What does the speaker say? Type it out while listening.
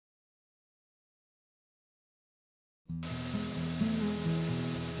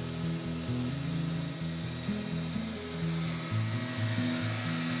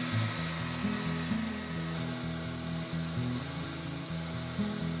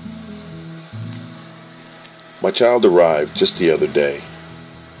My child arrived just the other day.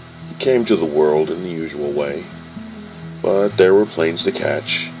 He came to the world in the usual way, but there were planes to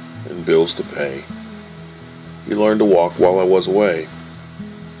catch and bills to pay. He learned to walk while I was away,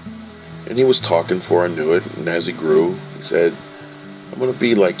 and he was talking before I knew it, and as he grew, he said, "I'm gonna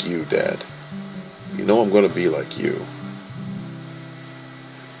be like you, Dad. You know I'm gonna be like you."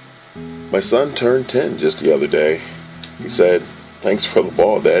 My son turned 10 just the other day. He said, "Thanks for the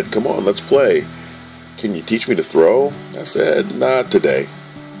ball, Dad. Come on, let's play. Can you teach me to throw?" I said, "Not today.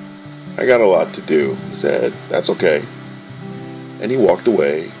 I got a lot to do." He said, "That's okay." And he walked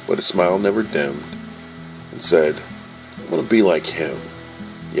away, but his smile never dimmed, and said, "I'm gonna be like him.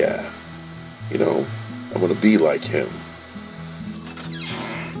 Yeah, you know, I'm gonna be like him."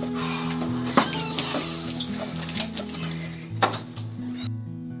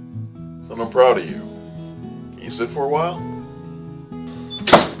 Son, I'm proud of you. Can you sit for a while?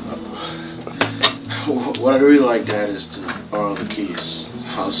 What I'd really like, Dad, is to borrow the keys.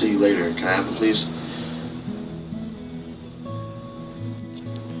 I'll see you later. Can I have them, please?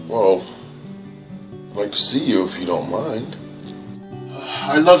 Well, I'd like to see you if you don't mind.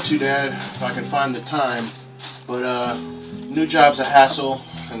 I'd love to, Dad, if I can find the time. But, new job's a hassle,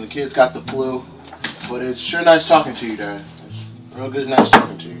 and the kid's got the flu. But it's sure nice talking to you, Dad. It's real good, nice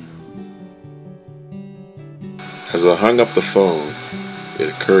talking to you. As I hung up the phone, it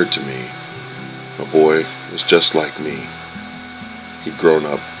occurred to me, my boy was just like me. He'd grown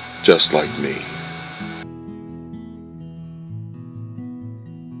up just like me.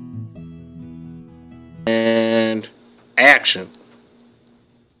 And action.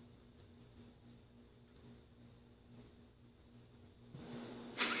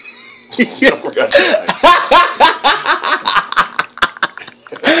 I forgot that.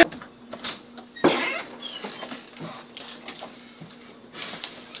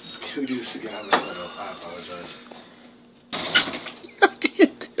 Can we do this again? I apologize.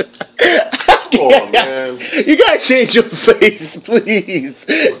 Come on, man. You gotta change your face, please.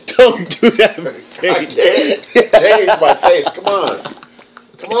 Don't do that face. I can't change my face. Come on.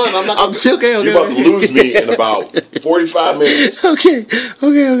 Come on, I'm not gonna... Okay. You're about to lose me in about 45 minutes. Okay.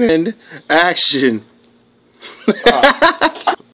 And action.